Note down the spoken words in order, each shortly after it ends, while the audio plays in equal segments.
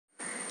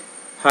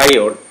Hi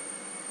all,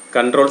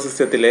 control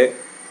systemത്തിലെ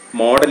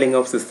modeling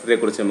of system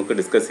കുറിച്ച് നമുക്ക്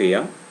discuss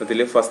ചെയ്യാം.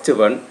 അതിലെ first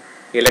one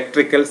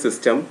electrical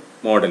system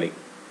modeling.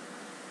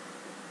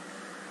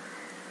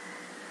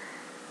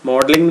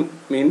 Modeling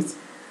means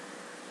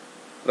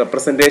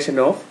representation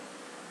of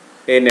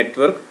a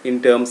network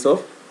in terms of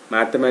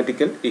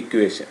mathematical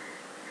equation.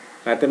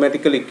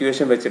 Mathematical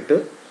equation വെച്ചിട്ട്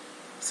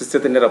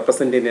സിസ്റ്റത്തിൻ്റെ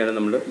represent ചെയ്യുന്നതാണ്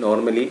നമ്മൾ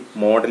normally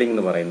modelling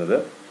എന്ന് പറയുന്നത്.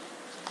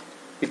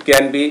 It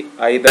can be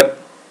either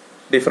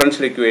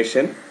differential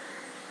equation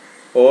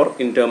or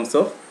in terms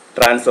of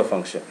transfer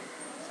function.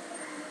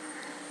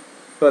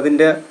 അപ്പോൾ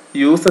അതിൻ്റെ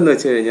use എന്ന്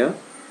വെച്ച് കഴിഞ്ഞാൽ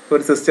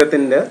ഒരു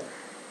സിസ്റ്റത്തിൻ്റെ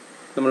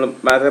നമ്മൾ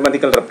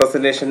മാത്തമാറ്റിക്കൽ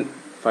റെപ്രസെൻറ്റേഷൻ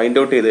ഫൈൻഡ്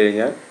ഔട്ട് ചെയ്ത്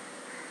കഴിഞ്ഞാൽ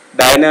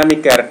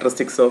ഡൈനാമിക്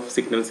ക്യാരക്ടറിസ്റ്റിക്സ് ഓഫ്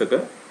സിഗ്നൽസ് ഒക്കെ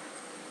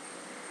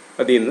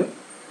അതിൽ നിന്ന്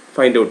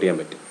ഫൈൻഡ് ഔട്ട് ചെയ്യാൻ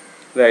പറ്റും.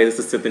 അതായത്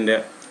സിസ്റ്റത്തിൻ്റെ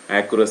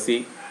ആക്യുറസി,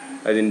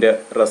 അതിൻ്റെ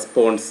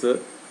response,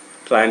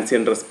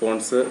 transient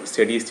response,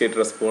 steady state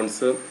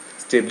response,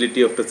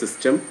 stability of the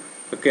system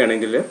ഒക്കെ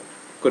ആണെങ്കിൽ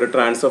ഒരു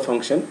ട്രാൻസ്ഫർ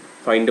ഫംഗ്ഷൻ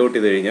ഫൈൻഡ് ഔട്ട്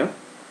ചെയ്ത് കഴിഞ്ഞാൽ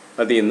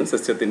അതിൽ നിന്ന്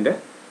സിസ്റ്റത്തിൻ്റെ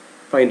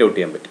ഫൈൻഡ് ഔട്ട്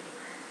ചെയ്യാൻ പറ്റും.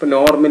 ഇപ്പോൾ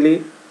നോർമലി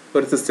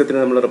ഒരു സിസ്റ്റത്തിന്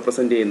നമ്മൾ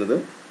റെപ്രസെൻ്റ് ചെയ്യുന്നത്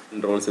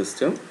കൺട്രോൾ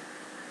സിസ്റ്റം,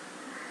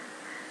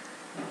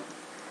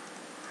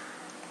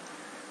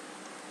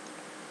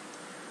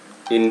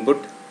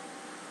 ഇൻപുട്ട്,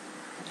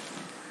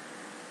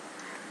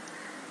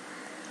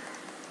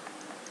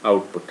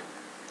 ഔട്ട്പുട്ട്.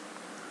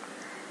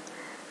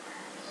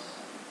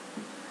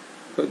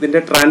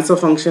 ഇതിൻ്റെ ട്രാൻസ്ഫർ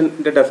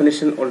ഫംഗ്ഷൻ്റെ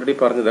ഡെഫിനിഷൻ ഓൾറെഡി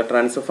പറഞ്ഞത്.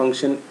 Transfer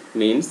function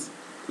means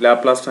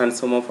Laplace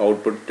transform of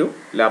output to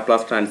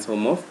Laplace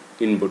transform of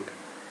input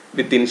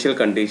with initial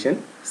condition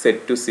set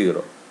to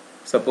 0.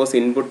 Suppose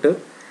input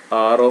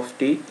R of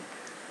t,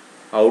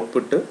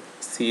 output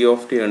C of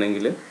t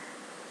ആണെങ്കിൽ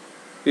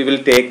we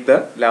will take the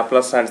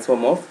Laplace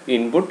transform of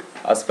input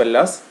as well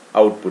as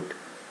output.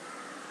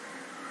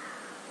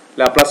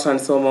 Laplace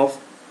transform of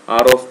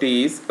R of t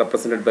is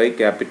represented by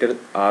capital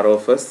R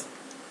of s,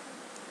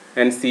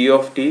 and C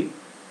of t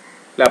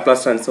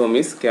Laplace transform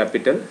is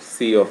capital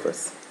C of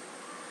s.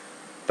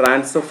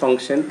 Transfer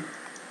function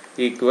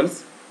equals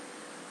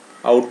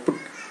output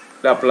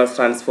Laplace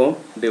transform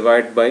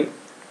divided by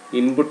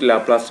input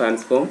Laplace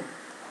transform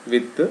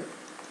with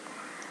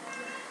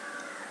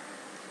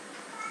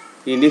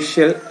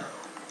initial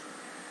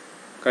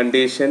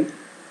condition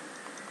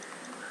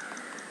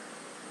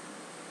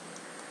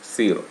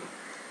 0.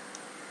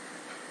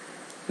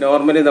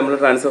 Normally നമ്മൾ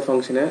transfer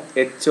ഫംഗ്ഷന്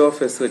H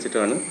of S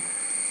വെച്ചിട്ടാണ്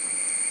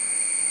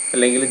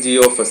അല്ലെങ്കിൽ G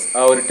of S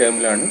ആ ഒരു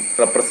ടേമിലാണ്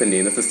represent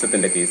ചെയ്യുന്നത്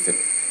സിസ്റ്റത്തിൻ്റെ കേസിൽ.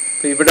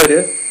 അപ്പോൾ ഇവിടെ ഒരു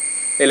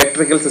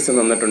ഇലക്ട്രിക്കൽ സിസ്റ്റം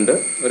തന്നിട്ടുണ്ട്.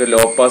 ഒരു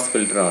ലോ പാസ്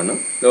ഫിൽറ്ററാണ്,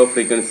 ലോ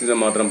ഫ്രീക്വൻസിയിൽ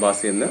മാത്രം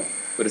പാസ് ചെയ്യുന്ന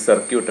ഒരു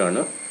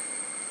സർക്യൂട്ടാണ്.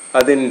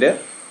 അതിൻ്റെ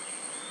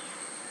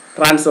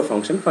ട്രാൻസ്ഫർ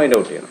ഫംഗ്ഷൻ ഫൈൻഡ്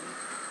ഔട്ട് ചെയ്യണം.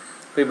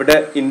 അപ്പോൾ ഇവിടെ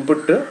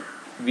ഇൻപുട്ട്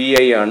വി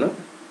ഐ ആണ്,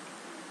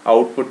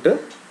 ഔട്ട്പുട്ട്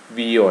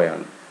വി ഒ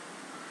ആണ്.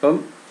 അപ്പം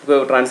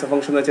ട്രാൻസ്ഫർ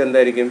ഫംഗ്ഷൻ എന്ന് വെച്ചാൽ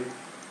എന്തായിരിക്കും?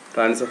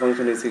 Transfer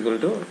function is equal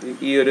to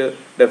ഈ ഒരു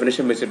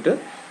ഡെഫിനിഷൻ വെച്ചിട്ട്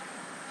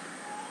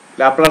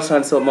Laplace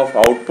transform of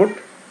output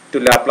to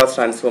Laplace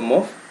transform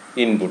of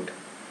input.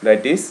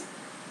 That is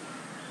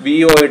V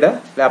ഒയുടെ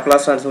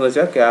ലാപ്ലാസ് ട്രാൻസ്ഫോം എന്ന്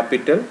വെച്ചാൽ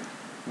capital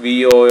V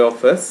O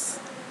of S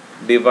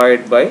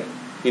divide by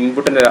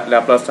ഇൻപുട്ടിൻ്റെ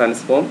Laplace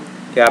transform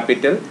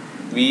capital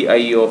V I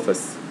of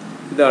S.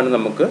 ഇതാണ്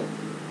നമുക്ക്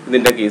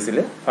ഇതിൻ്റെ കേസിൽ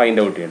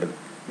ഫൈൻഡ് ഔട്ട് ചെയ്യേണ്ടത്.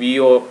 V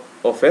O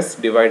of S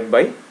divide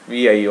by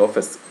V I of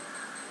S.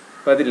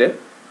 അപ്പോൾ അതിൽ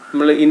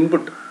നമ്മൾ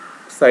ഇൻപുട്ട്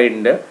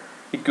സൈഡിൻ്റെ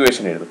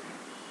ഇക്വേഷൻ എഴുതും,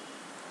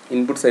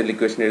 ഇൻപുട്ട് സൈഡിൽ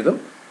ഇക്വേഷൻ എഴുതും,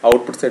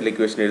 ഔട്ട്പുട്ട് സൈഡിൽ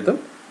ഇക്വേഷൻ എഴുതും.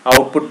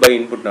 ഔട്ട്പുട്ട് ബൈ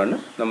ഇൻപുട്ടാണ്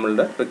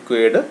നമ്മളുടെ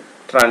റിക്വയർഡ്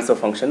ട്രാൻസ്ഫർ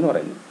ഫംഗ്ഷൻ എന്ന്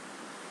പറയുന്നത്.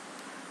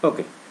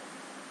 ഓക്കെ.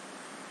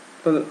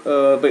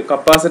 ഇപ്പോൾ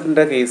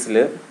കപ്പാസിറ്ററിൻ്റെ കേസിൽ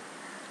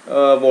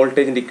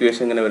വോൾട്ടേജിൻ്റെ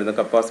ഇക്വേഷൻ എങ്ങനെ വരുന്നത്?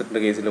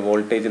 കപ്പാസിറ്ററിൻ്റെ കേസിൽ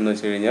വോൾട്ടേജ് എന്ന്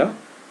വെച്ച് കഴിഞ്ഞാൽ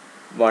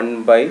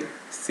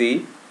 1/c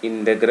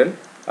integral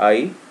I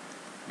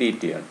D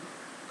T ആണ്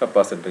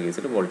കപ്പാസിറ്ററിൻ്റെ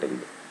കേസിൽ വോൾട്ടേജ്.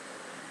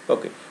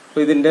 ഓക്കെ.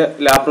 അപ്പോൾ ഇതിൻ്റെ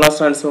ലാപ്ലാസ്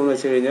ട്രാൻസ്ഫോം എന്ന്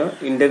വെച്ച് കഴിഞ്ഞാൽ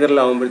ഇൻ്റഗ്രൽ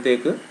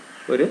ആകുമ്പോഴത്തേക്ക്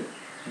ഒരു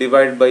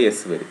ഡിവൈഡ് ബൈ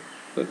എസ് വരും,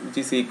 which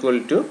is equal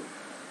to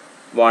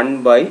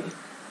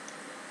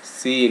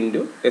 1/c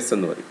into S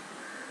എന്ന് പറയും.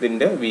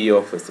 ഇതിൻ്റെ വി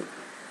ഓഫ് എസ്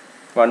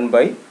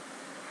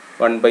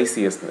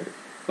 1/c(s) എന്ന് വരും.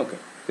 ഓക്കെ,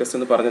 ജസ്റ്റ്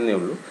ഒന്ന് പറഞ്ഞതേ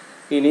ഉള്ളൂ.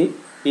 ഇനി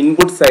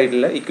ഇൻപുട്ട്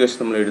സൈഡിലെ ഇക്വേഷൻ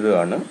നമ്മൾ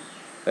എഴുതുകയാണ്.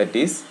 That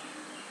is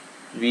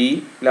V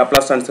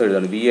Laplace transform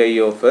എഴുതുകയാണ്. V I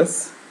of S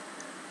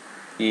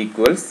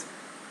equals,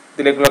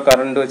 ഇതിലേക്കുള്ള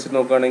കറണ്ട് വെച്ച്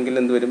നോക്കുകയാണെങ്കിൽ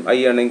എന്ത് വരും? ഐ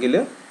ആണെങ്കിൽ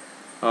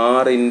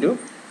R into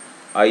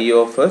I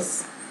of S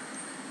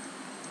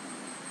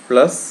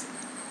plus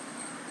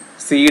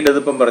സിയുടെ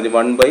ഇപ്പം പറഞ്ഞു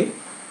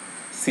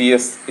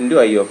 1/CS into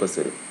I of S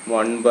വരും.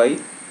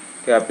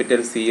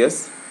 1/CS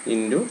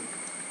into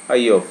I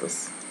of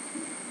S.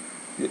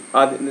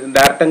 അത്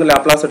ഡയറക്റ്റ് അങ്ങ്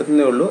ലാപ്ലാസ്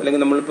എടുക്കുന്നേ ഉള്ളൂ.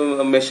 അല്ലെങ്കിൽ നമ്മളിപ്പോൾ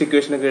മെഷ്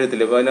ഇക്വേഷനൊക്കെ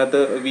എഴുതില്ലേ, അപ്പോൾ അതിനകത്ത്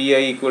V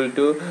I equal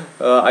to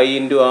I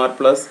into R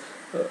plus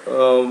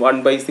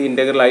 1/c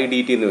integral I D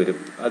T എന്ന് വരും.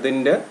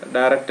 അതിൻ്റെ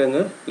ഡയറക്റ്റ്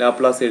അങ്ങ്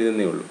ലാപ്ലാസ്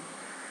എഴുതുന്നേ ഉള്ളൂ.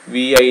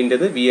 V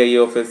ഐൻ്റെത് V I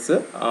of S,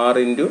 R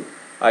into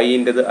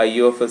ഐൻ്റെത് I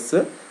of S,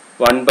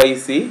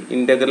 1/c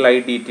integral I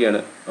D T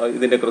ആണ്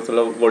ഇതിൻ്റെ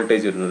കുറിച്ചുള്ള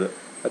വോൾട്ടേജ് വരുന്നത്.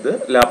 അത്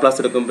ലാപ്ലാസ്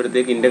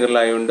എടുക്കുമ്പോഴത്തേക്ക് ഇൻ്റഗ്രൽ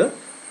ആയതുകൊണ്ട്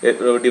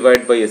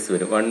ഡിവൈഡ് ബൈ എസ്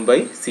വരും,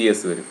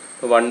 1/CS വരും.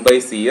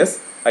 1/CS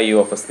I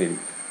of S തരും.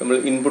 നമ്മൾ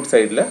ഇൻപുട്ട്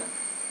സൈഡിൽ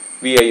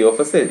വി ഐ ഓഫ്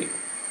എസ് എഴുതി.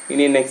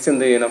 ഇനി നെക്സ്റ്റ്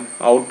എന്ത് ചെയ്യണം?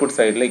 ഔട്ട്പുട്ട്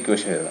സൈഡിലെ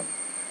ഇക്വേഷൻ എഴുതണം.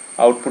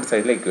 ഔട്ട്പുട്ട്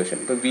സൈഡിലെ ഇക്വേഷൻ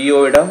ഇപ്പോൾ വി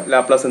ഒയുടെ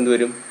ലാപ്ലാസ് എന്ത്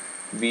വരും?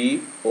 V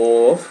O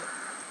of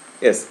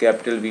S,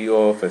 capital V O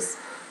of S.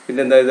 പിന്നെ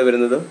എന്താ ഇത്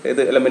വരുന്നത്?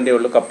 ഏത് എലമെൻറ്റേ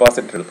ഉള്ളൂ?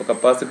 കപ്പാസിറ്റർ. ഇപ്പോൾ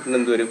കപ്പാസിറ്ററിന്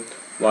എന്ത് വരും?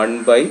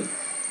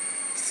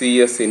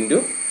 1/CS into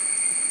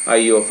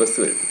I of S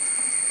വരും.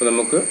 അപ്പോൾ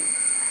നമുക്ക്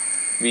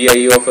V I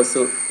of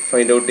S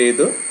find out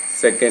ചെയ്തു,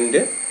 second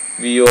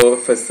we O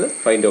of S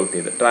find out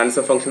ചെയ്ത്.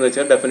 ട്രാൻസ്ഫർ ഫംഗ്ഷൻ എന്ന്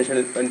വെച്ചാൽ ഡെഫിനിഷൻ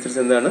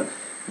അനുസരിച്ച് എന്താണ്?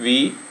 V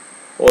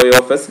O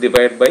of S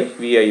divide by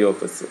V I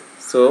of S.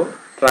 So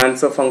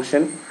transfer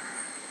function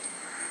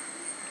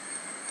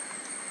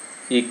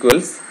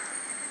equals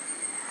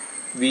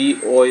V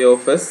O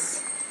of S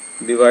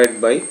divide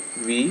by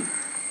V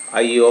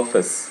I of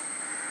S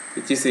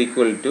which is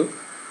equal to,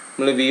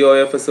 നമ്മൾ V O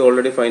F S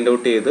already find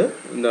out ചെയ്ത്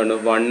എന്താണ്?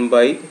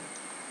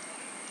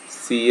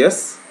 1/CS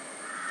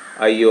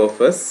I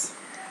of S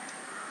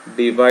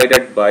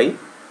divided by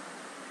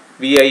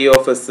V I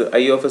of S.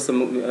 I of S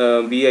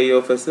V I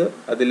of S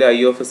അതിൽ I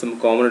of S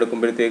common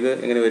എടുക്കുമ്പോഴത്തേക്ക്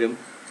എങ്ങനെ വരും?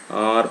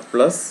 R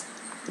plus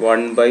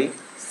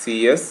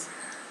 1/CS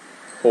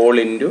whole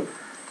into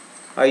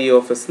I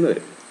of S എന്ന്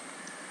വരും.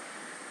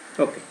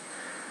 Okay,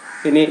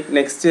 ഇനി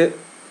next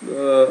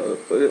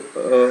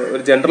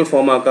ഒരു general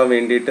form ആക്കാൻ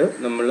വേണ്ടിയിട്ട്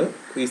നമ്മൾ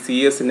ഈ സി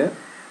എസിന്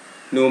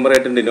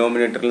ന്യൂമറേറ്റർ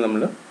ഡിനോമിനേറ്ററിൽ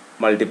നമ്മൾ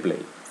മൾട്ടിപ്ലൈ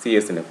ചെയ്യും സി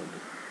എസിനെ കൊണ്ട്.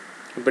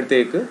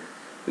 ഇപ്പോഴത്തേക്ക്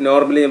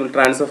നോർമലി നമ്മൾ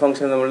ട്രാൻസ്ഫർ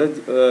ഫംഗ്ഷൻ നമ്മൾ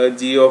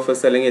ജി ഓഫ്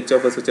എസ് അല്ലെങ്കിൽ എച്ച്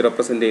ഓഫ് എസ് വെച്ച്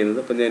റെപ്രസെൻറ്റ് ചെയ്യുന്നത്.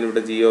 അപ്പോൾ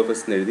ഞാനിവിടെ ജി ഓഫ്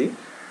എസ് എന്ന് എഴുതി.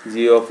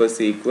 G of S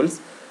equals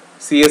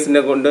C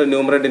എസിനെ കൊണ്ട്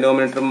ന്യൂമറേറ്റർ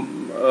ഡിനോമിനേറ്ററും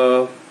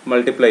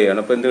മൾട്ടിപ്ലൈ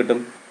ചെയ്യണം. അപ്പോൾ എന്ത് കിട്ടും?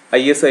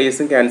 ഐ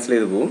എസും ക്യാൻസൽ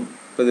ചെയ്ത് പോകും.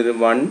 അപ്പോൾ ഇതിന്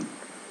 1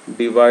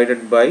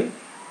 ഡിവൈഡഡ് ബൈ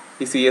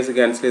ഈ സി എസ്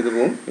ക്യാൻസൽ ചെയ്ത്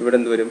പോകും. ഇവിടെ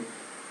എന്ത് വരും?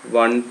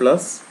 1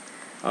 പ്ലസ്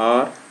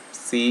ആർ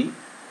സി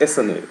എസ്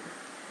എന്ന് വരും.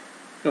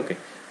 ഓക്കെ,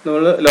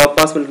 നമ്മൾ ലോ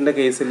പാസ് ഫിൽറ്ററിൻ്റെ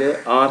കേസിൽ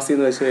ആർ സി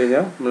എന്ന് വെച്ച്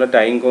കഴിഞ്ഞാൽ നമ്മൾ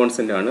ടൈം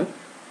കോൺസ്റ്റൻ്റ് ആണ്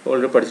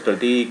ഓൾറെഡി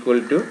പഠിച്ചിട്ടുള്ളത്. T equal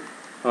to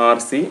R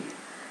C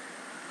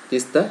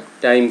is the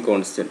time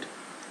constant.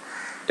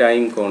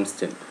 Time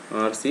constant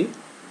R C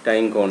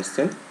time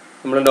constant.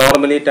 നമ്മൾ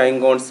നോർമലി ടൈം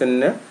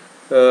കോൺസ്റ്റൻറ്റിനെ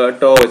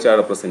ടോ വെച്ചാണ്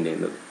റെപ്രസെൻറ്റ്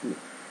ചെയ്യുന്നത്.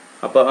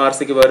 അപ്പോൾ ആർ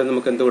സിക്ക് പകരം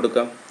നമുക്ക് എന്ത്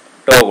കൊടുക്കാം?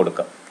 ടോ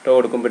കൊടുക്കാം. ടോ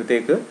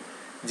കൊടുക്കുമ്പോഴത്തേക്ക്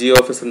ജി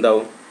ഓഫ് എസ്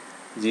എന്താവും?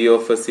 G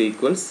of S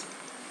equals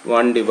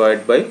 1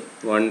 divide by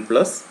 1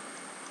 plus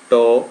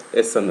tau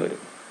S എന്ന്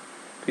വരും.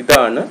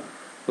 ഇതാണ്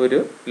ഒരു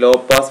ലോ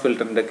പാസ്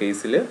ഫിൽറ്ററിൻ്റെ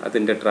കേസിൽ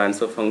അതിൻ്റെ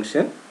transfer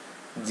function.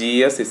 G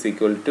S is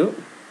equal to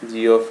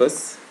G of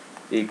S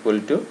equal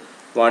to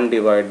 1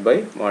 divide by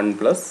 1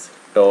 plus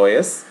tau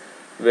S,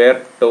 where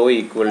to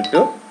equal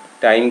to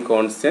time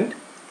constant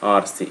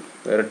R C.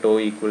 Where to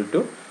equal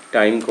to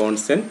time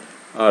constant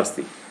R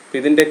C.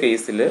 ഇതിൻ്റെ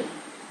കേസിൽ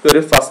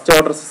ഇതൊരു first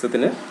order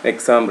സിസ്റ്റത്തിന്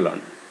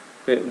എക്സാമ്പിളാണ്.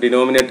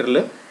 ഡിനോമിനേറ്ററിൽ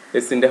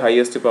എസിൻ്റെ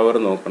highest power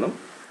നോക്കണം.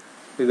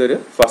 ഇതൊരു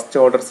first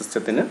order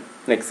സിസ്റ്റത്തിന്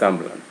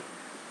എക്സാമ്പിളാണ്.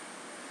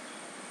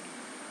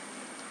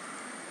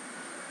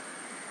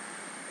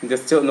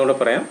 ജസ്റ്റ് ഒന്നുകൂടെ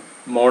പറയാം.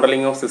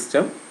 Modelling of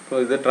system. അപ്പോൾ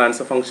ഇത്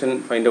ട്രാൻസ്ഫർ ഫംഗ്ഷൻ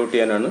ഫൈൻഡ് ഔട്ട്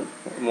ചെയ്യാനാണ്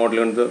മോഡൽ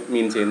കൊണ്ട്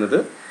മീൻ ചെയ്യുന്നത്.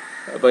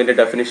 അപ്പോൾ അതിൻ്റെ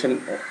ഡെഫിനിഷൻ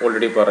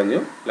ഓൾറെഡി പറഞ്ഞു.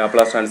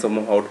 Laplace transform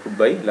of output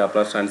by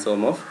Laplace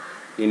transform of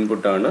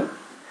ഇൻപുട്ടാണ്.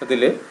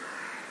 അതിൽ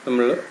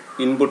നമ്മൾ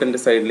ഇൻപുട്ടിൻ്റെ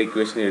സൈഡിൽ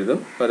ഇക്വേഷൻ എഴുതും.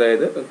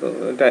 അതായത്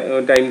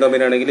ടൈം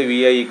ഡൊമൈൻ ആണെങ്കിൽ V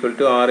I equal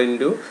to R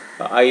into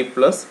I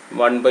plus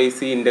 1/c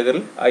integral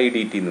I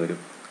D T എന്ന് വരും.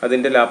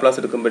 അതിൻ്റെ ലാപ്ലാസ്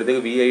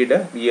എടുക്കുമ്പോഴത്തേക്ക് വി ഐയുടെ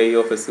വി ഐ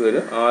ഓഫ് എസ്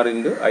വരും, ആർ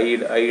ഇൻറ്റു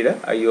ഐയുടെ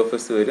ഐ ഓഫ്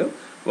എസ് വരും,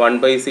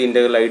 1/c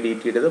integral I D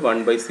ടിയുടേത്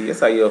 1/CS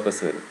I of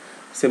S വരും.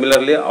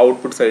 Similarly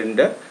output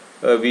സൈഡിൻ്റെ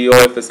V O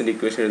F എസിൻ്റെ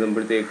equation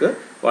എഴുതുമ്പോഴത്തേക്ക്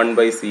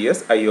 1/CS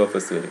I of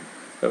S വരും.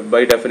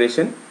 By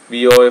definition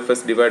V O F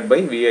S divide by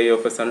V I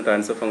of S ആണ്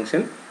transfer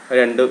function.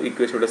 രണ്ട്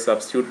equation ഇവിടെ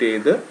substitute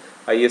ചെയ്ത്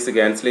I S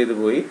cancel ചെയ്ത്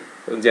പോയി.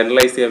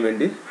 Generalise ചെയ്യാൻ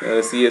വേണ്ടി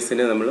സി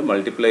എസിനെ നമ്മൾ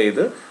മൾട്ടിപ്ലൈ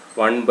ചെയ്ത്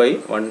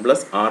 1/1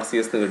 പ്ലസ് ആർ സി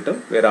എസ് എന്ന് കിട്ടും.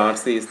 Where are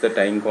C is the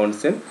time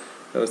constant.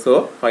 So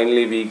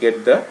finally we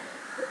get the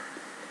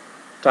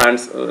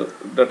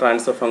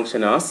transfer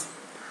function as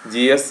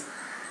gs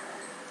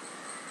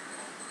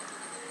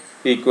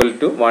equal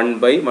to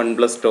 1/1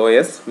 plus tau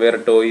s, where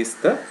tau is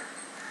the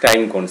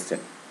time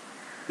constant.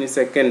 In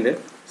second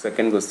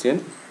question,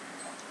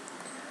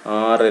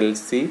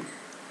 RLC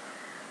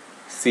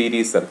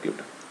series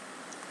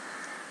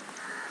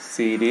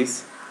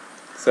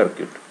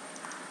circuit.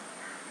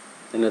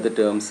 In other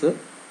terms,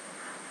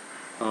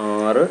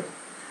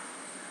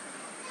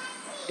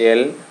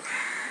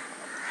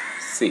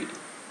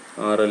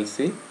 RLC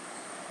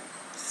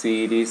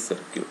series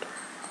circuit.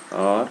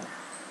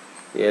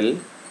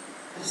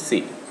 RLC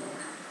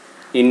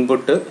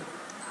input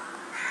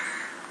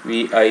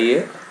VIA,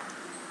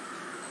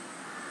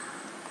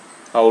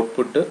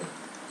 output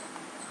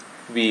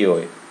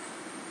VOA.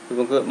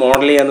 നമുക്ക്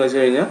model ചെയ്യാന്ന് വെച്ച്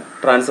കഴിഞ്ഞാൽ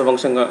transfer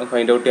function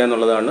find out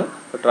ചെയ്യാന്നുള്ളതാണ്.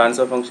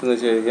 Transfer function എന്ന്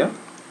വെച്ച് കഴിഞ്ഞാൽ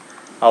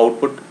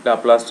output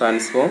Laplace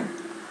transform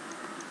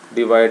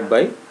divide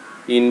by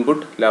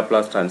input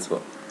Laplace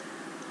transform.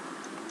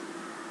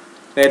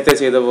 നേരത്തെ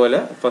ചെയ്ത പോലെ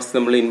ഫസ്റ്റ്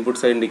നമ്മൾ ഇൻപുട്ട്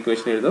സൈഡിൻ്റെ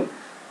ഇക്വേഷൻ എഴുതും,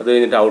 അത്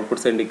കഴിഞ്ഞിട്ട്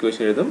ഔട്ട്പുട്ട് സൈഡിൻ്റെ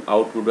ഇക്വേഷൻ എഴുതും.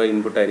 ഔട്ട്പുട്ട് ബൈ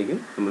ഇൻപുട്ട് ആയിരിക്കും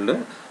നമ്മളുടെ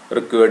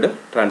റിക്വേർഡ്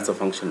ട്രാൻസ്ഫർ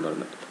ഫംഗ്ഷൻ എന്ന്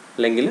പറയുന്നത്,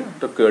 അല്ലെങ്കിൽ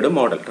required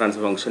model,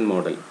 transfer function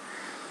model.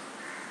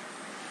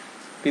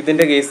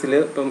 ഇതിൻ്റെ കേസിൽ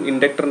ഇപ്പം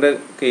ഇൻഡക്ടറിൻ്റെ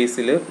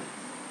കേസിൽ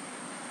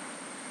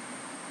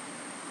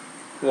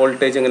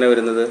വോൾട്ടേജ് എങ്ങനെ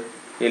വരുന്നത്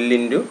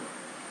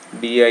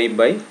L/di/dt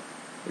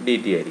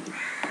ആയിരിക്കും.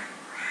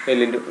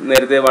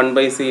 നേരത്തെ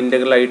 1/c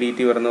ഇൻ്റഗ്രൽ I dt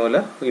വരുന്ന പോലെ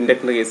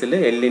ഇൻഡക്ടറിൻ്റെ കേസിൽ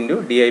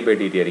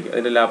L/di/dt ആയിരിക്കും.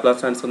 അതിൻ്റെ ലാപ്ലാസ്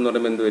ട്രാൻസ്ഫോം എന്ന്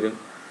പറയുമ്പോൾ എന്ത് വരും?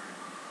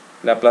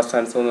 ലാപ്ലാസ്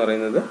ട്രാൻസ്ഫോം എന്ന്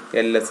പറയുന്നത്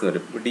LS എന്ന്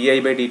വരും.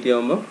 di/dt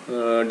ആകുമ്പോൾ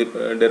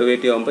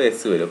ഡെറിവേറ്റീവ് ആകുമ്പോൾ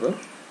S വരും. അപ്പോൾ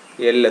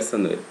LS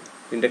എന്ന് വരും.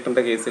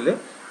 ഇൻഡക്ടറിൻ്റെ കേസിൽ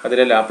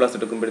അതിനെ ലാപ്ലാസ്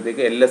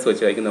എടുക്കുമ്പോഴത്തേക്ക് LS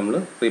വെച്ചായിരിക്കും നമ്മൾ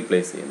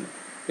റീപ്ലേസ് ചെയ്യുന്നത്.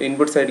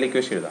 ഇൻപുട്ട് സൈഡിൽ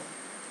ഇക്വേഷൻ എഴുതാം.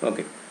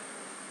 ഓക്കെ,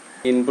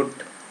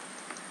 ഇൻപുട്ട്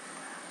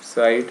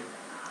സൈഡ്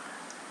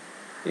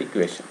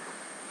ഇക്വേഷൻ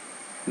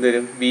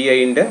എന്തുവരും?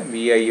 വിഐൻ്റെ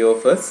VI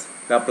of S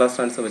Laplace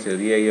transform വെച്ചത്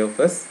VI of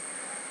S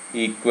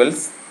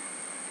equals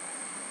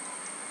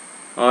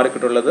R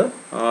കിട്ടുള്ളത്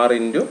R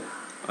into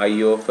I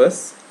of S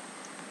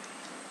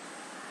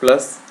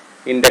plus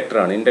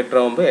ഇൻഡക്ടറാണ്. Inductor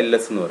ആകുമ്പോൾ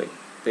LS എന്ന് പറയും.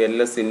 അപ്പോൾ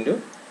LS into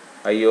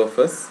I of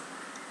S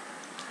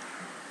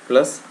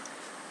plus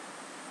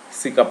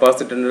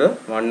കപ്പാസിറ്ററിൻ്റെ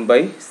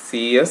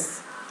 1/CS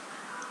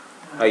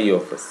I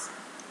of S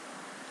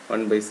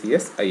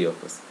 1/CS I of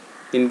S.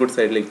 Input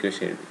സൈഡിൽ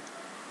equation എഴുതി.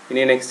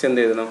 ഇനി next എന്ത്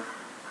എഴുതണം?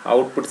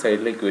 ഔട്ട്പുട്ട്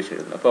സൈഡിൽ ഇക്വേഷൻ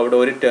എഴുതണം. അപ്പോൾ അവിടെ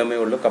ഒരു ടേമേ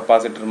ഉള്ളൂ,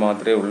 കപ്പാസിറ്റർ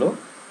മാത്രമേ ഉള്ളൂ.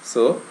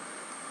 So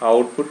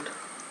output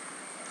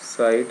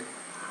side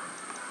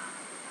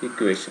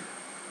equation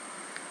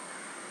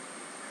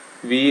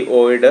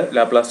VOയുടെ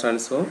Laplace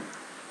transform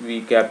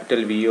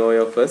VO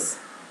of S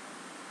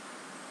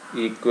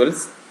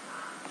equals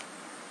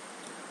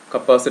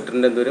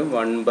കപ്പാസിറ്ററിൻ്റെ എന്തോരും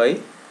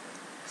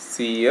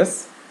 1/CS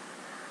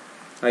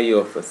I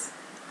of S.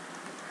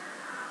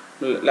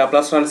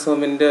 Laplace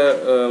ട്രാൻസ്ഫോമിൻ്റെ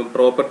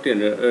property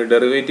ഉണ്ട്.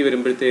 ഡെറിവേറ്റീവ്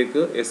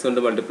വരുമ്പോഴത്തേക്ക് എസ് കൊണ്ട്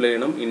മൾട്ടിപ്ലൈ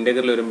ചെയ്യണം,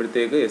 ഇൻ്റഗ്രൽ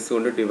വരുമ്പോഴത്തേക്ക് എസ്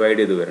കൊണ്ട് ഡിവൈഡ്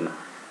ചെയ്ത് വരണം.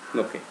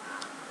 ഓക്കെ,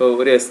 അപ്പോൾ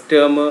ഒരു എസ്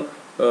ടേം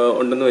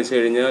ഉണ്ടെന്ന് വെച്ച്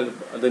കഴിഞ്ഞാൽ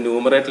അത്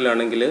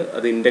ന്യൂമറേറ്ററിലാണെങ്കിൽ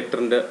അത്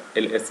ഇൻഡക്ടറിൻ്റെ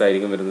എസ്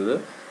ആയിരിക്കും വരുന്നത്.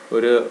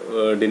 ഒരു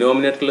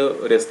ഡിനോമിനേറ്ററിൽ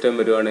ഒരു എസ് ടേം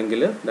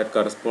വരുവാണെങ്കിൽ that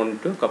correspond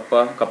to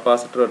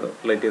capacitor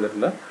relate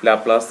ചെയ്തിട്ടുള്ള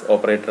ലാപ്ലാസ്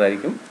ഓപ്പറേറ്റർ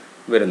ആയിരിക്കും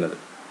വരുന്നത്.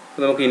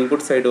 അപ്പോൾ നമുക്ക്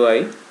ഇൻപുട്ട്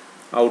സൈഡുമായി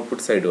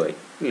ഔട്ട്പുട്ട് സൈഡുമായി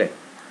അല്ലേ.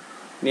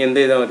 ഇനി എന്ത്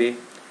ചെയ്താൽ മതി?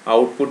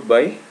 ഔട്ട്പുട്ട്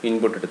ബൈ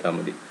ഇൻപുട്ട് എടുത്താൽ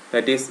മതി.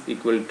 That is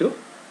equal to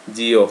G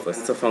of S.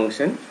 It's A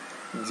function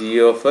G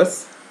of S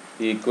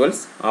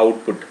equals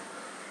output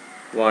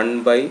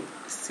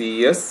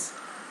 1/CS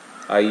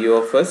I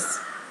of S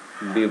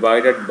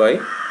divided by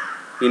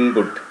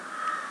input.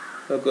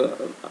 നമുക്ക്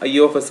I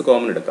of S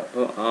കോമൺ എടുക്കാം.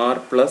 അപ്പോൾ R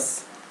plus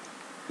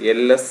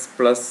LS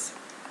plus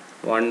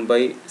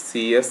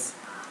 1/CS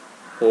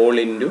whole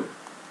into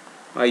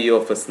I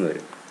of S എന്ന്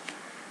വരും.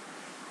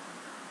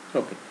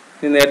 Okay,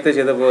 ഇനി നേരത്തെ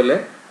ചെയ്ത പോലെ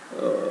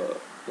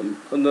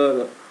ഒന്ന്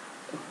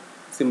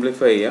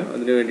സിംപ്ലിഫൈ ചെയ്യാം.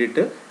 അതിന്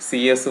വേണ്ടിയിട്ട്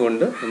CS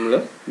കൊണ്ട് നമ്മൾ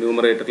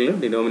ന്യൂമറേറ്ററിലും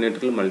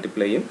ഡിനോമിനേറ്ററിലും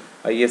മൾട്ടിപ്ലൈ ചെയ്യും.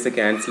 IS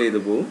ക്യാൻസൽ ചെയ്ത്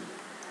പോവും.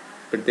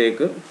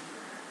 ഇപ്പോഴത്തേക്ക്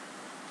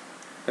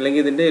അല്ലെങ്കിൽ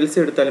ഇതിൻ്റെ LC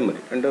എടുത്താലും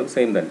മതി, രണ്ടും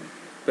സെയിം തന്നെ.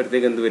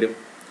 ഇപ്പോഴത്തേക്ക് എന്ത് വരും?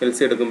 LC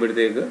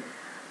എടുക്കുമ്പോഴത്തേക്ക്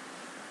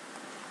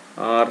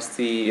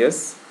RCS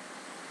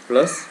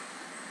plus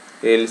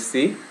LC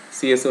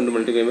CS കൊണ്ട്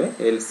മൾട്ടിപ്ലൈ ചെയ്യുമ്പോൾ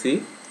LC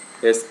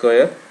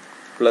S²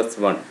 plus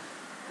 1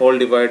 whole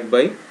divide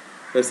by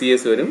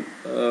CS വരും.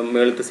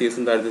 മേളത്തെ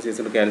CSും താഴത്തെ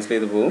CSും ക്യാൻസൽ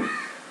ചെയ്ത് പോകും.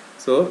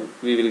 So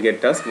we will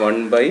get as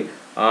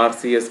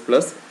 1/RCS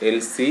plus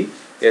LC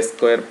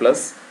S²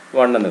 plus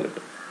 1 എന്ന്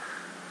കിട്ടും.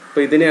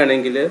 അപ്പോൾ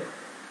ഇതിനെയാണെങ്കിൽ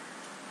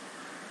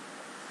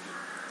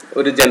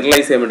ഒരു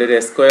ജനറലൈസ് ചെയ്യാൻ വേണ്ടി ഒരു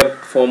S²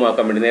 ഫോം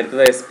ആക്കാൻ വേണ്ടി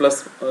നേരത്തെ S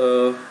പ്ലസ്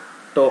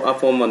ആ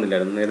ഫോം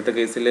വന്നില്ലായിരുന്നു. നേരത്തെ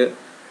കേസിൽ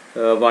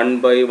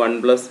 1/1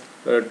 പ്ലസ്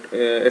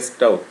S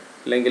tau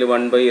അല്ലെങ്കിൽ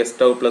 1/S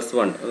tau plus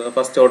 1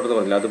 first order എന്ന്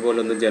പറഞ്ഞില്ല. അതുപോലെ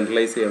ഒന്ന്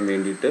ജനറലൈസ് ചെയ്യാൻ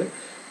വേണ്ടിയിട്ട്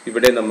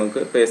ഇവിടെ നമുക്ക്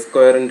ഇപ്പോൾ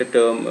S²ൻ്റെ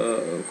ടേം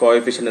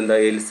കോഎഫിഷ്യൻ്റ് എന്താ?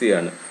 LC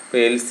ആണ്. അപ്പോൾ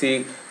LC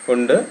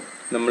കൊണ്ട്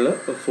നമ്മൾ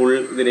ഫുൾ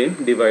ഇതിനെയും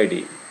ഡിവൈഡ്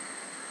ചെയ്യും,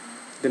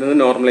 ഇതിനൊന്ന്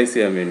നോർമലൈസ്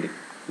ചെയ്യാൻ വേണ്ടി.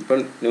 ഇപ്പം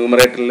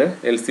ന്യൂമറേറ്ററിൽ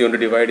LC കൊണ്ട്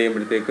ഡിവൈഡ്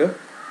ചെയ്യുമ്പോഴത്തേക്ക്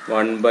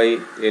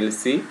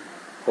 1/LC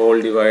ഹോൾ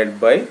ഡിവൈഡ്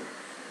ബൈ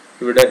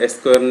ഇവിടെ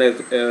S²നെ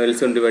LC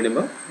കൊണ്ട് ഡിവൈഡ്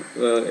ചെയ്യുമ്പോൾ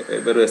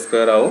വെറും S²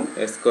 ആവും.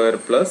 S²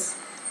 plus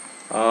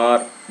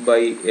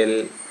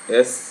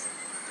R/LS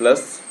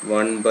plus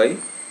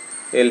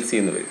 1/LC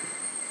എന്ന് വരും.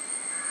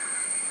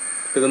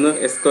 ഇതൊന്ന്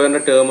S²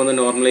 ടേം ഒന്ന്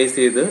നോർമലൈസ്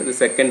ചെയ്ത് ഇത്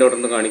സെക്കൻഡ് ഓർഡർ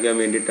എന്ന് കാണിക്കാൻ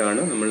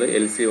വേണ്ടിയിട്ടാണ് നമ്മൾ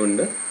LC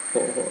കൊണ്ട്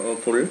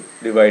ഫുൾ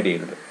ഡിവൈഡ്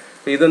ചെയ്യുന്നത്.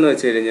 അപ്പോൾ ഇതെന്ന്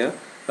വെച്ച് കഴിഞ്ഞാൽ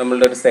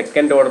നമ്മളുടെ ഒരു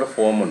സെക്കൻഡ് ഓർഡർ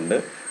ഫോം ഉണ്ട്,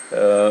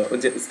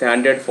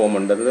 സ്റ്റാൻഡേർഡ് ഫോം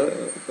ഉണ്ട്. അത്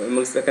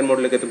നമ്മൾ സെക്കൻഡ്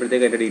മോഡലിലേക്ക്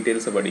എത്തുമ്പോഴത്തേക്ക് അതിൻ്റെ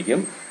ഡീറ്റെയിൽസ് പഠിക്കും.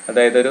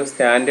 അതായത് ഒരു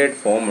സ്റ്റാൻഡേർഡ്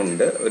ഫോം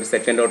ഉണ്ട് ഒരു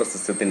സെക്കൻഡ് ഓർഡർ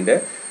സിസ്റ്റത്തിൻ്റെ.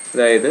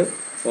 അതായത്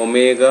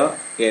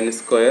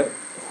ωn²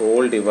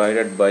 whole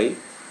divided by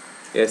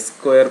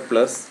S²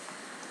 plus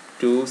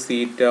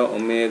 2θ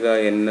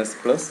ωns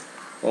plus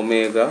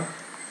ωn².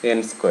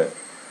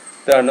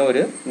 ഇതാണ്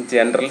ഒരു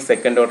ജനറൽ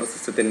സെക്കൻഡ് ഓർഡർ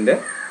സിസ്റ്റത്തിൻ്റെ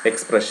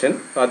എക്സ്പ്രഷൻ.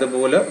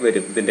 അതുപോലെ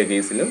വരും ഇതിൻ്റെ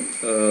കേസിലും.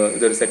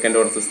 ഇതൊരു സെക്കൻഡ്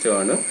ഓർഡർ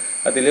സിസ്റ്റമാണ്.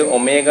 അതിൽ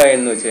ഒമേഗ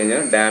എന്ന് വെച്ച്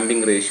കഴിഞ്ഞാൽ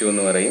ഡാമ്പിംഗ് റേഷ്യോ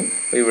എന്ന് പറയും.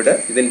 അപ്പോൾ ഇവിടെ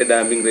ഇതിൻ്റെ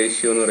ഡാമ്പിംഗ്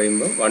റേഷ്യോ എന്ന്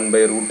പറയുമ്പോൾ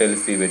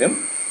 1/√LC വരും.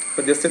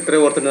 അപ്പോൾ ജസ്റ്റ്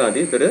ഇത്രയും ഓർത്തിട്ട്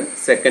മതി. ഇതൊരു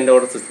സെക്കൻഡ്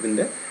ഓർഡർ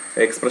സിസ്റ്റത്തിൻ്റെ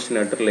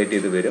എക്സ്പ്രഷനായിട്ട് റിലേറ്റ്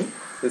ചെയ്ത് വരും.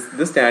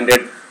 ഇത്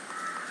സ്റ്റാൻഡേർഡ്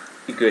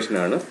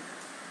ഇക്വേഷനാണ്,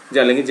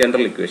 അല്ലെങ്കിൽ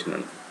ജനറൽ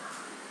ഇക്വേഷനാണ്.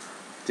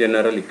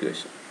 ജനറൽ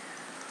ഇക്വേഷൻ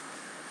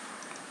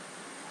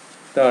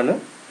ഇതാണ്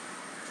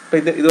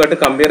അപ്പോൾ ഇതുമായിട്ട്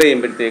കമ്പയർ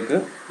ചെയ്യുമ്പോഴത്തേക്ക്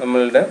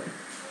നമ്മളുടെ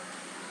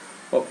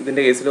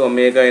ഇതിൻ്റെ കേസിൽ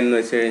ഒമേഗ എന്ന്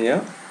വെച്ച് കഴിഞ്ഞാൽ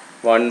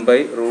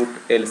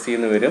 1/√LC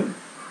എന്ന് വരും.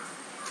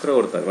 ഇത്ര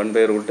കൊടുത്താൽ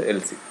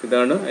 1/√LC.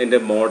 ഇതാണ് അതിൻ്റെ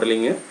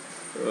മോഡലിങ്.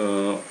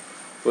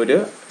 ഒരു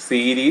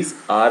സീരീസ്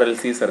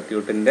RLC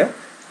സർക്യൂട്ടിൻ്റെ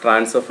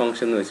ട്രാൻസ്ഫർ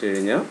ഫംഗ്ഷൻ എന്ന് വെച്ച്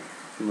കഴിഞ്ഞാൽ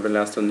നമ്മുടെ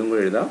ലാസ്റ്റ് ഒന്നും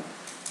കൂടി എഴുതാം.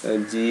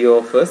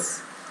 G(s)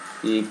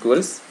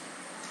 equals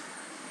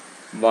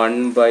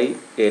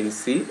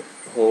 1/LC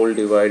whole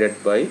divided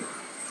by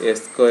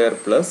S²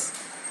 plus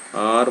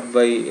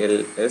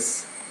R/LS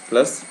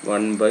plus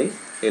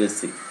 1/LC,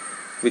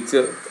 which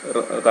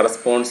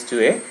corresponds to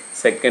a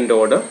second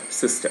order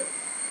system.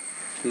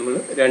 നമ്മൾ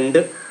രണ്ട്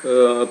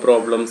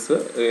പ്രോബ്ലംസ്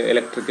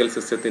ഇലക്ട്രിക്കൽ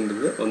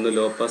സിസ്റ്റത്തിൻ്റെത്, ഒന്ന്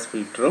ലോ പാസ്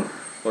ഫിൽറ്ററും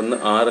ഒന്ന്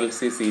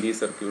RLC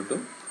സീരീസ് സർക്യൂട്ടും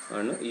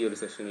ആണ് ഈ ഒരു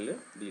സെഷനിൽ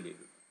ഡീൽ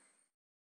ചെയ്തത്.